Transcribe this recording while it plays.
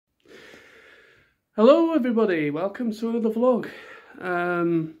Hello everybody, welcome to another vlog.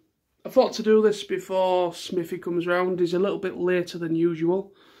 I thought to do this before Smithy comes round. He's a little bit later than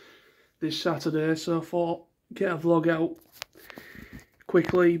usual this Saturday, so I thought get a vlog out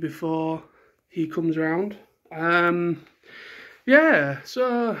quickly before he comes round. Yeah,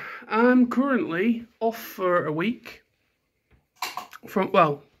 so I'm currently off for a week.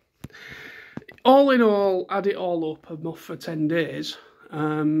 Well, all in all, add it all up, I'm off for 10 days.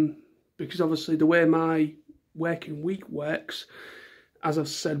 Because obviously the way my working week works, as I've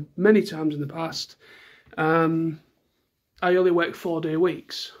said many times in the past, I only work 4-day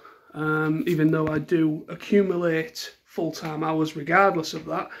weeks, even though I do accumulate full-time hours regardless of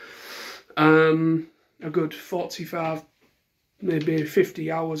that. A good 45, maybe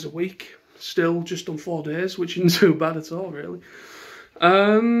 50 hours a week, still just on 4 days, which isn't too bad at all, really.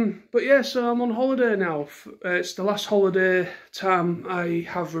 But yeah, so I'm on holiday now. It's the last holiday time I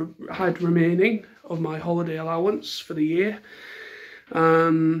have had remaining of my holiday allowance for the year.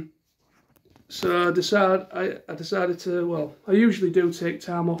 So I decided to, well, I usually do take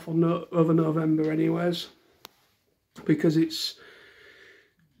time off over November anyways, because it's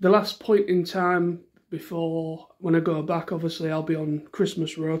the last point in time before when I go back. Obviously I'll be on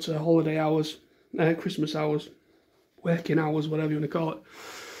Christmas rota, holiday hours, Christmas hours, working hours, whatever you want to call it.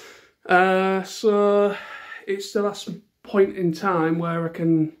 So it's the last point in time where I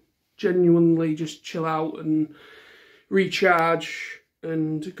can genuinely just chill out and recharge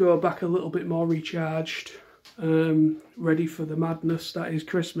and go back a little bit more recharged, ready for the madness that is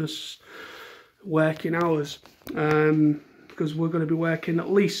Christmas working hours. Because we're going to be working I'm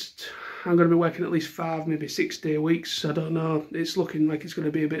going to be working at least 5, maybe 6 day weeks. I don't know, it's looking like it's going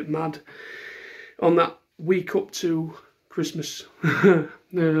to be a bit mad on that week up to Christmas. the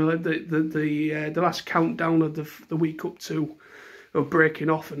last countdown of the week up to of breaking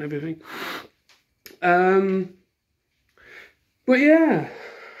off and everything. But yeah,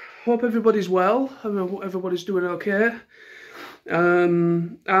 hope everybody's well. Everybody's doing okay.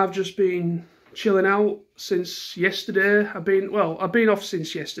 I've just been chilling out since yesterday. I've been off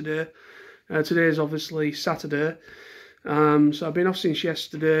since yesterday. Today's obviously Saturday, so I've been off since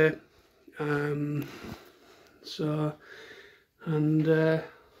yesterday. So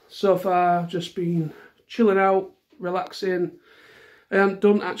far I've just been chilling out, relaxing. I haven't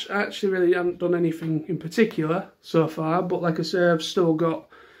done anything in particular so far, but like I say, I've still got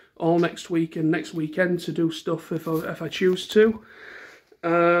all next week and next weekend to do stuff if I choose to.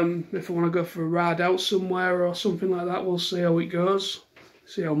 If I want to go for a ride out somewhere or something like that, we'll see how it goes,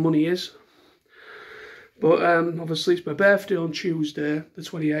 see how money is. But obviously it's my birthday on Tuesday, the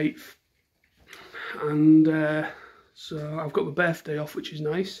 28th. And so I've got my birthday off, which is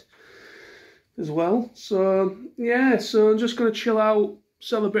nice as well. So yeah, so I'm just going to chill out,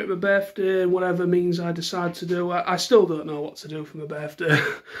 celebrate my birthday, whatever means I decide to do. I still don't know what to do for my birthday.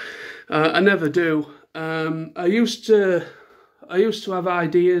 I never do. I used to have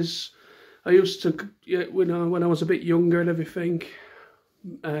ideas. I used to, when I was a bit younger and everything,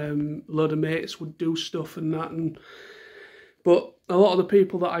 a load of mates would do stuff and that, but a lot of the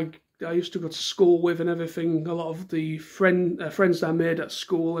people that I used to go to school with and everything, a lot of the friends that I made at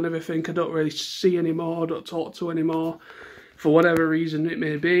school and everything, I don't really see anymore, don't talk to anymore, for whatever reason it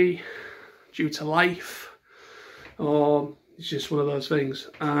may be, due to life, or it's just one of those things.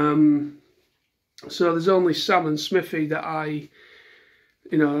 So there's only Sam and Smithy that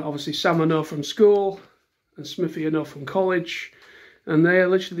obviously Sam I know from school, and Smithy I know from college, and they are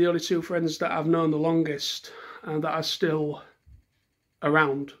literally the only two friends that I've known the longest, and that are still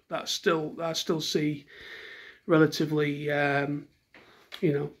around, that I still see relatively, I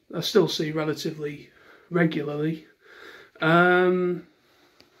still see relatively regularly. But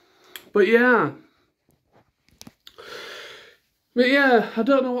yeah, I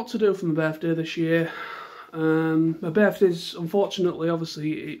don't know what to do for my birthday this year. My birthday's, unfortunately,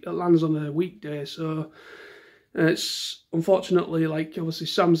 obviously it lands on a weekday, so it's unfortunately, like, obviously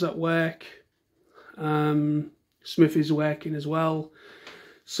Sam's at work, Smithy's working as well,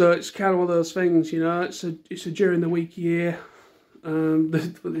 so it's kind of one of those things, it's a during the week year,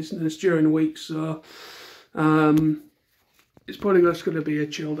 it's during the week, so it's probably just going to be a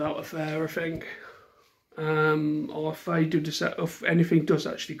chilled out affair, I think, or if I do decide, if anything does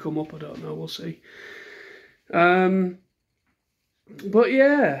actually come up, I don't know, we'll see. But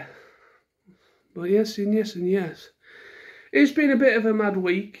yes and yes and yes. It's been a bit of a mad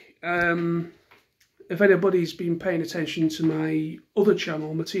week. If anybody's been paying attention to my other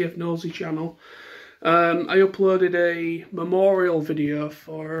channel, my TF Nosey channel, I uploaded a memorial video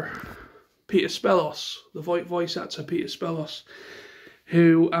for Peter Spellos, the voice actor Peter Spellos,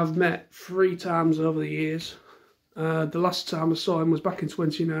 who I've met 3 times over the years. The last time I saw him was back in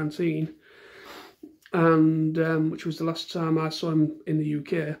 2019, and which was the last time I saw him in the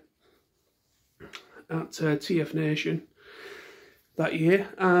UK at TF Nation that year.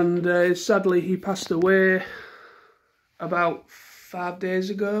 And sadly, he passed away about 5 days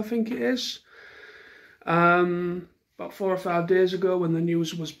ago, I think it is. About 4 or 5 days ago, when the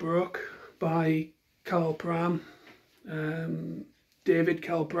news was broke by Karl Pram, David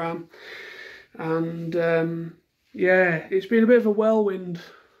Karl Pram, and yeah, it's been a bit of a whirlwind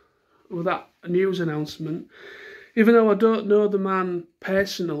with that news announcement. Even though I don't know the man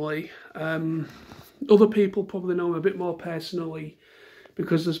personally, other people probably know him a bit more personally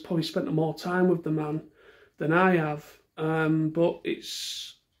because they've probably spent more time with the man than I have. But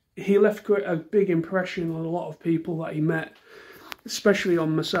he left a big impression on a lot of people that he met, especially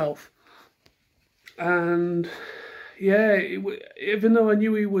on myself. And yeah, even though I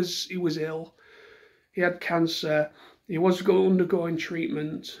knew he was ill, he had cancer, he was undergoing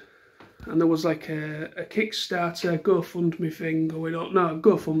treatment, and there was like a Kickstarter, GoFundMe thing going on. No,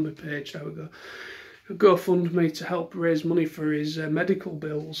 GoFundMe page, there we go. A GoFundMe to help raise money for his medical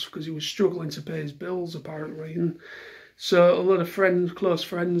bills, because he was struggling to pay his bills apparently. And so a lot of friends, close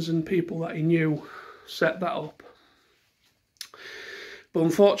friends and people that he knew set that up. But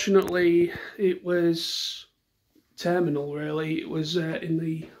unfortunately, it was terminal, really. It was in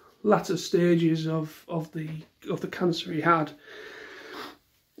the latter stages of the cancer he had,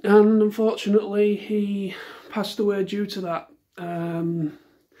 and unfortunately he passed away due to that.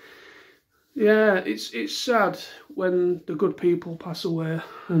 Yeah, it's sad when the good people pass away,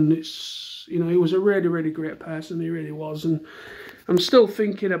 and it's, you know, he was a really, really great person, he really was, and I'm still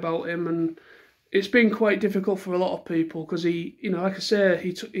thinking about him, and it's been quite difficult for a lot of people because he, you know, like I say,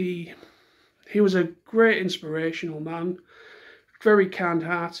 he was a great inspirational man, very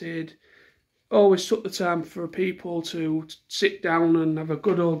kind-hearted, always took the time for people to sit down and have a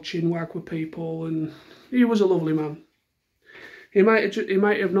good old chinwag with people, and he was a lovely man. He might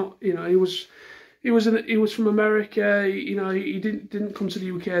have not, you know, he was from America. You know, he didn't come to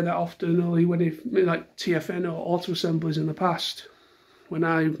the UK that often, only when he, like TFN or Auto Assemblies in the past, when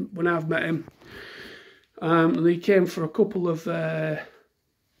I've met him. And he came for a couple of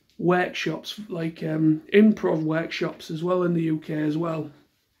workshops, like improv workshops as well in the UK as well.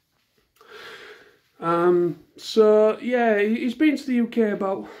 So yeah, he's been to the UK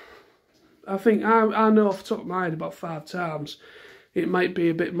about, I think, I know off the top of my head, about 5 times. It might be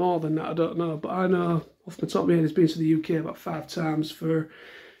a bit more than that, I don't know, but I know off the top of my head he's been to the UK about 5 times for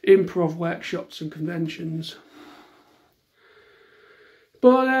improv workshops and conventions.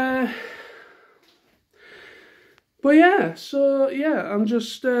 But yeah, so yeah, I'm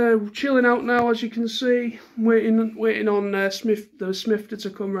just chilling out now, as you can see, waiting on the Smifter to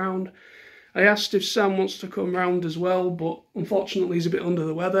come round. I asked if Sam wants to come round as well, but unfortunately he's a bit under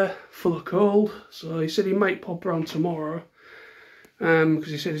the weather, full of cold, so he said he might pop round tomorrow, because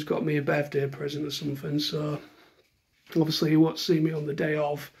he said he's got me a birthday present or something, so obviously he won't see me on the day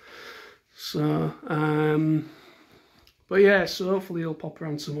of. So, but yeah, so hopefully he'll pop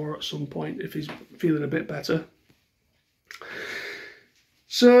around tomorrow at some point if he's feeling a bit better.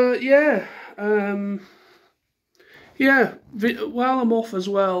 So yeah, yeah, while I'm off as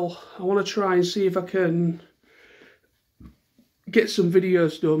well, I want to try and see if I can get some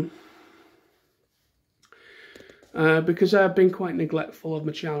videos done. Because I've been quite neglectful of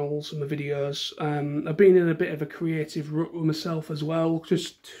my channels and my videos. I've been in a bit of a creative rut with myself as well.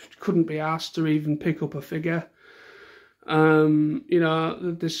 Just couldn't be asked to even pick up a figure. You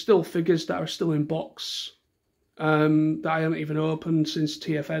know, there's still figures that are still in box that I haven't even opened since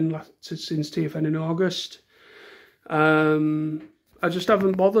TFN in August. I just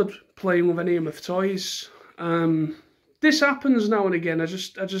haven't bothered playing with any of my toys. This happens now and again. I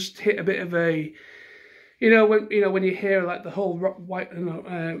just hit a bit of a, when you hear like the whole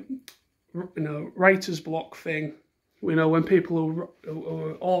writer's block thing, when people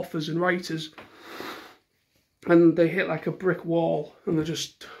are authors and writers, and they hit like a brick wall and they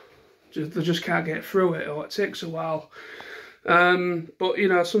just can't get through it, or it takes a while.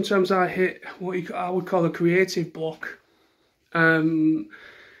 But sometimes I hit what I would call a creative block.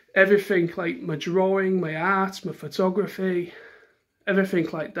 Everything like my drawing, my art, my photography, everything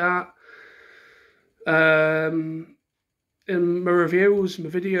like that. And my reviews, my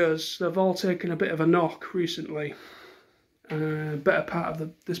videos, they've all taken a bit of a knock recently. Better part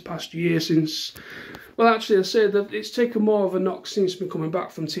of this past year since, well, actually I say that it's taken more of a knock since me coming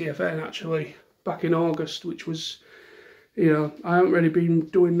back from TFN, actually, back in August, which was you know, I haven't really been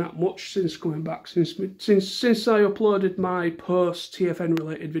doing that much since coming back, since I uploaded my post TFN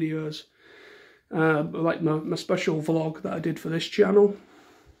related videos, like my special vlog that I did for this channel,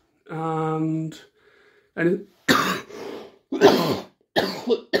 and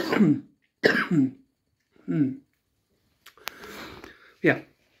yeah,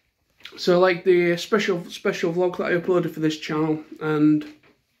 so like the special vlog that I uploaded for this channel, and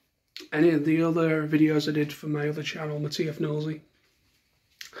any of the other videos I did for my other channel, my TF Nosey.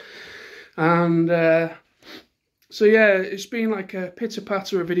 And so yeah, it's been like a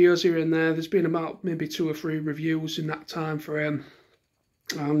pitter-patter of videos here and there. There's been about maybe 2 or 3 reviews in that time frame.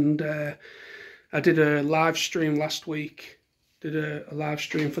 And I did a live stream last week. Did a live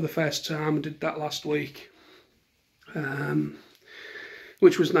stream for the first time. I did that last week.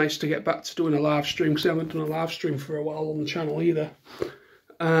 Which was nice to get back to doing a live stream, because I haven't done a live stream for a while on the channel either.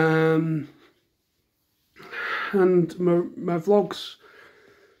 And my vlogs,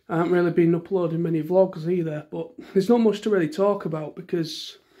 I haven't really been uploading many vlogs either, but there's not much to really talk about,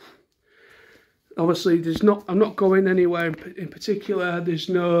 because obviously I'm not going anywhere in particular. There's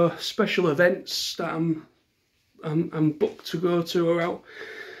no special events that I'm booked to go to or out.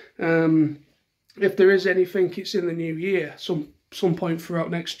 If there is anything, it's in the new year, some point throughout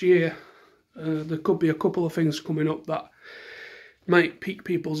next year. There could be a couple of things coming up that might pique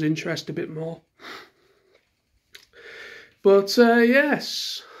people's interest a bit more. But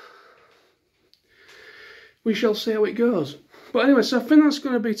yes, we shall see how it goes. But anyway, so I think that's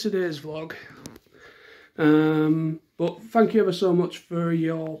going to be today's vlog. But thank you ever so much for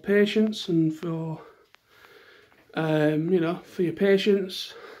your patience and for you know, for your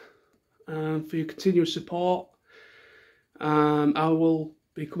patience and for your continued support. I will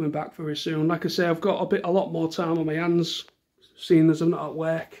be coming back very soon. Like I say, I've got a lot more time on my hands, seeing as I'm not at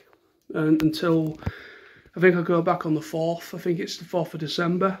work until I think I go back on the 4th. I think it's the 4th of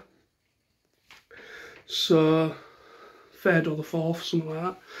December. So 3rd or the 4th, something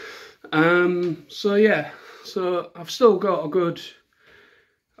like that. So yeah, so I've still got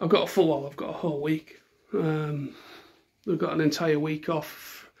I've got a whole week. I've got an entire week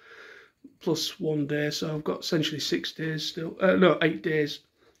off plus 1 day, so I've got essentially 6 days still. No, 8 days.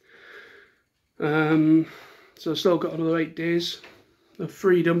 So I've still got another 8 days of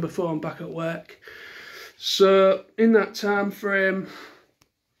freedom before I'm back at work. So in that time frame,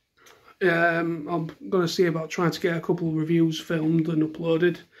 I'm going to see about trying to get a couple of reviews filmed and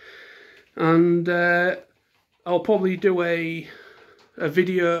uploaded. And I'll probably do a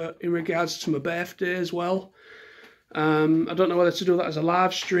video in regards to my birthday as well. I don't know whether to do that as a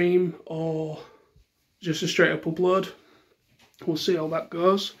live stream or just a straight up upload. We'll see how that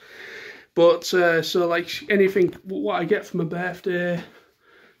goes. But so like anything, what I get for my birthday,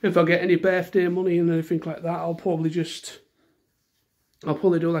 if I get any birthday money and anything like that, I'll probably do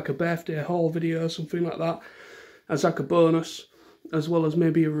like a birthday haul video or something like that as like a bonus, as well as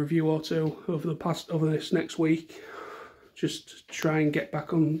maybe a review or 2 over this next week, just to try and get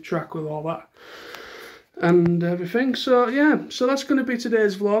back on track with all that and everything. So yeah, so that's going to be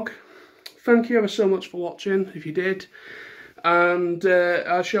today's vlog. Thank you ever so much for watching, if you did. And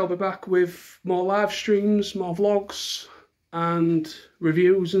I shall be back with more live streams, more vlogs and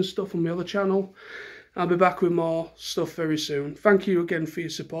reviews and stuff on my other channel. I'll be back with more stuff very soon. Thank you again for your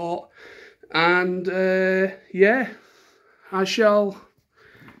support. And yeah, I shall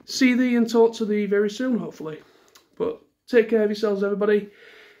see thee and talk to thee very soon, hopefully. But take care of yourselves, everybody.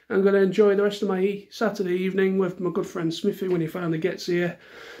 I'm going to enjoy the rest of my Saturday evening with my good friend Smithy when he finally gets here.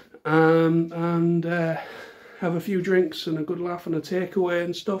 And have a few drinks and a good laugh and a takeaway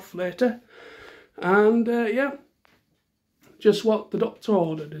and stuff later. And yeah, just what the doctor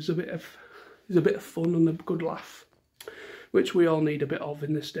ordered is a bit of fun and a good laugh, which we all need a bit of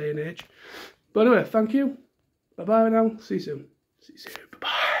in this day and age. But anyway, thank you. Bye bye now. See you soon. See you soon. Bye bye.